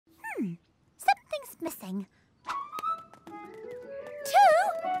missing. 2!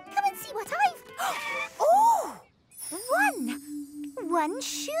 Come and see what I've... Oh! 1! 1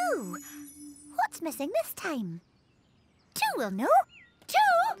 shoe. What's missing this time? 2 will know. 2!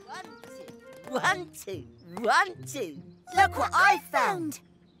 1, 2, 1, 2. Look what I found.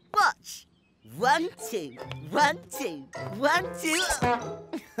 Watch. 1, 2, 1, 2, 1,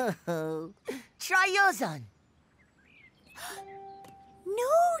 2. Try yours on.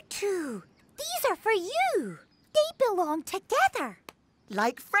 No, 2. These are for you. They belong together.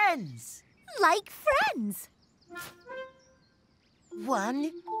 Like friends. Like friends.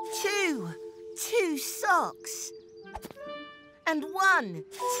 1, 2. 2 socks. And 1,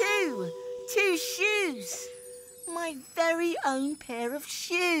 2. 2 shoes. My very own pair of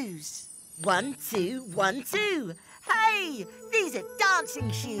shoes. 1, 2, 1, 2. Hey, these are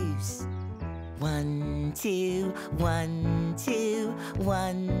dancing shoes. 1, 2, 1, 2,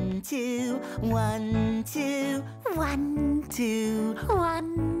 1, 2, 1, 2, 1, 2,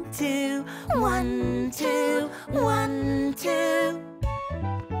 1, 2, 1, 2, 1, 2.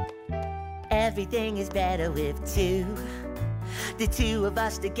 Everything is better with 2. The 2 of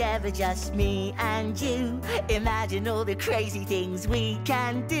us together, just me and you. Imagine all the crazy things we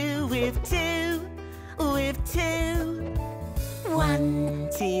can do with 2. With 2. 1,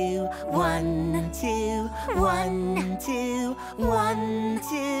 2, 1, 2, 1, 2, 1,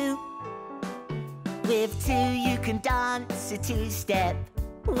 2. With 2 you can dance a 2-step.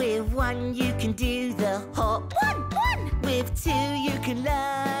 With 1 you can do the hop. 1, 1. With 2 you can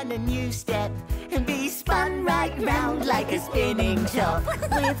learn a new step and be spun right round like a spinning top.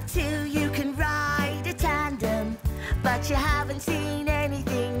 With 2 you can ride a tandem, but you haven't seen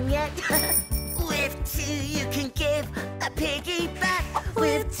anything yet. With 2 you can give a piggyback.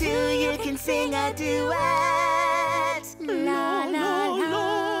 With 2 you can sing a duet. La la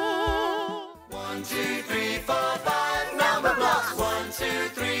la. 1, 2, 3, 4, 5. Numberblocks. 1, 2,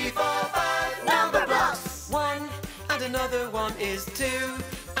 3, 4, 5. Numberblocks. 1 and another 1 is 2,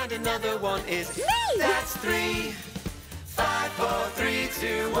 and another 1 is me. That's 3. 5, 4, 3,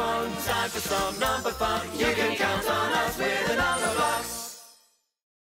 2, 1. Time for some number fun. You can count on us with a number block.